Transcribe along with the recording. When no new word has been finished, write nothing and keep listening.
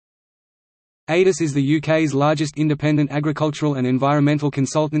ADAS is the UK's largest independent agricultural and environmental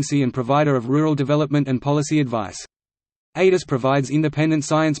consultancy and provider of rural development and policy advice. ADAS provides independent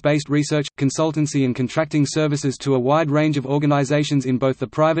science-based research, consultancy and contracting services to a wide range of organisations in both the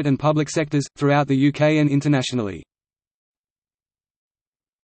private and public sectors, throughout the UK and internationally.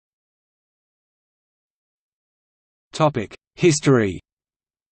 History.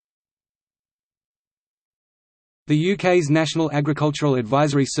 The UK's National Agricultural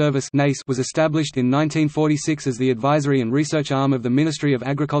Advisory Service was established in 1946 as the advisory and research arm of the Ministry of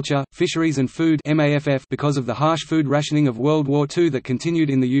Agriculture, Fisheries and Food because of the harsh food rationing of World War II that continued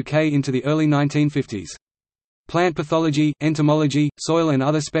in the UK into the early 1950s. Plant pathology, entomology, soil and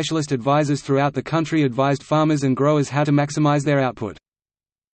other specialist advisors throughout the country advised farmers and growers how to maximise their output.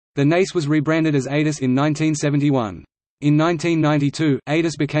 The NACE was rebranded as ADAS in 1971. In 1992,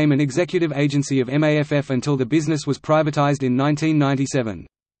 ADAS became an executive agency of MAFF until the business was privatised in 1997.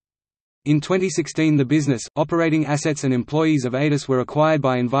 In 2016 the business, operating assets and employees of ADAS were acquired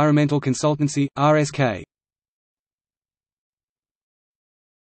by environmental consultancy, RSK.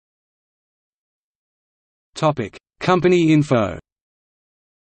 Company info.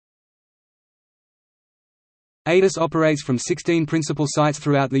 ADAS operates from 16 principal sites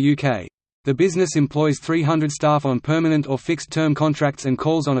throughout the UK. The business employs 300 staff on permanent or fixed-term contracts and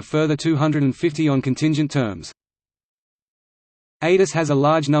calls on a further 250 on contingent terms. ADAS has a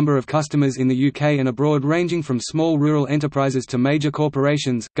large number of customers in the UK and abroad, ranging from small rural enterprises to major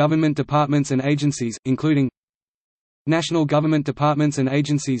corporations, government departments and agencies, including national government departments and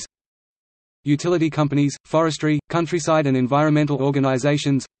agencies, utility companies, forestry, countryside and environmental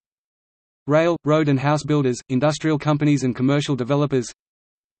organisations, rail, road and house builders, industrial companies and commercial developers,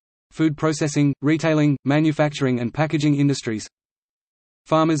 food processing, retailing, manufacturing and packaging industries,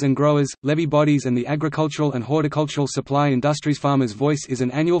 farmers and growers, levy bodies and the agricultural and horticultural supply industries. Farmers' Voice is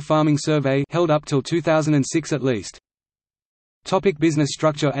an annual farming survey held up till 2006 at least. Business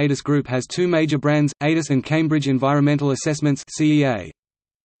structure. ADAS Group has two major brands, ADAS and Cambridge Environmental Assessments (CEA).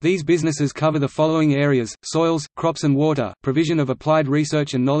 These businesses cover the following areas: soils, crops and water, provision of applied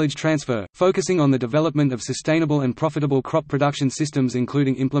research and knowledge transfer, focusing on the development of sustainable and profitable crop production systems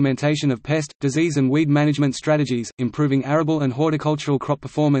including implementation of pest, disease and weed management strategies, improving arable and horticultural crop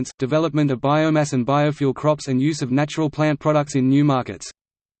performance, development of biomass and biofuel crops and use of natural plant products in new markets.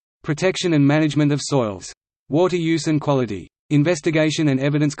 Protection and management of soils. Water use and quality. Investigation and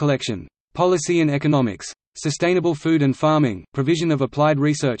evidence collection. Policy and economics. Sustainable food and farming, provision of applied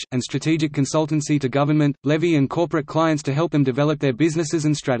research, and strategic consultancy to government, levy and corporate clients to help them develop their businesses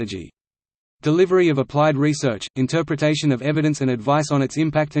and strategy. Delivery of applied research, interpretation of evidence and advice on its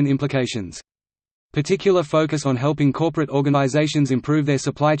impact and implications. Particular focus on helping corporate organizations improve their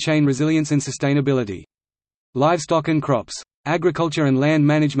supply chain resilience and sustainability. Livestock and crops. Agriculture and land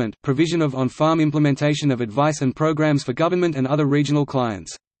management, provision of on-farm implementation of advice and programs for government and other regional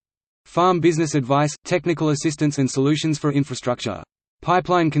clients. Farm business advice, technical assistance and solutions for infrastructure.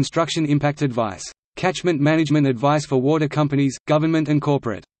 Pipeline construction impact advice. Catchment management advice for water companies, government and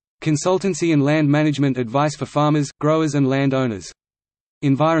corporate. Consultancy and land management advice for farmers, growers and land owners.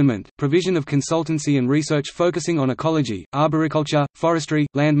 Environment, provision of consultancy and research focusing on ecology, arboriculture, forestry,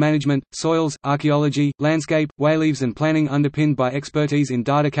 land management, soils, archaeology, landscape, wayleaves and planning underpinned by expertise in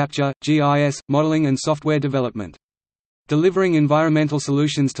data capture, GIS, modeling and software development. Delivering environmental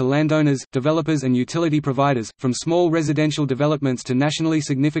solutions to landowners, developers and utility providers, from small residential developments to nationally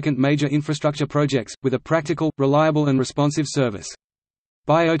significant major infrastructure projects, with a practical, reliable and responsive service.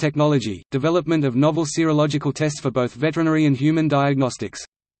 Biotechnology, development of novel serological tests for both veterinary and human diagnostics.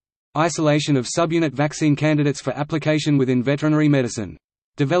 Isolation of subunit vaccine candidates for application within veterinary medicine.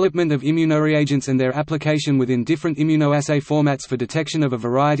 Development of immunoreagents and their application within different immunoassay formats for detection of a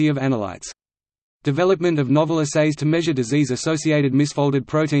variety of analytes. Development of novel assays to measure disease-associated misfolded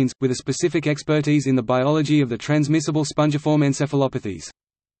proteins, with a specific expertise in the biology of the transmissible spongiform encephalopathies.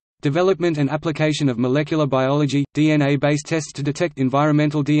 Development and application of molecular biology, DNA-based tests to detect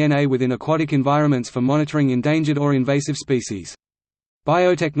environmental DNA within aquatic environments for monitoring endangered or invasive species.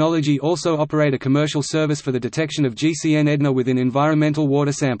 Biotechnology also operate a commercial service for the detection of GCN-EDNA within environmental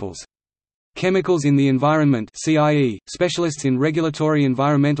water samples. Chemicals in the environment (CIE), specialists in regulatory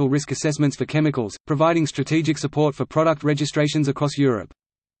environmental risk assessments for chemicals, providing strategic support for product registrations across Europe.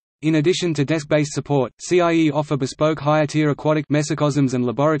 In addition to desk-based support, CIE offer bespoke higher-tier aquatic mesocosms and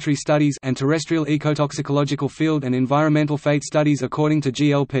laboratory studies and terrestrial ecotoxicological field and environmental fate studies according to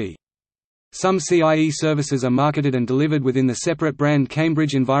GLP. Some CIE services are marketed and delivered within the separate brand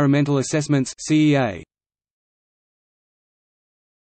Cambridge Environmental Assessments (CEA).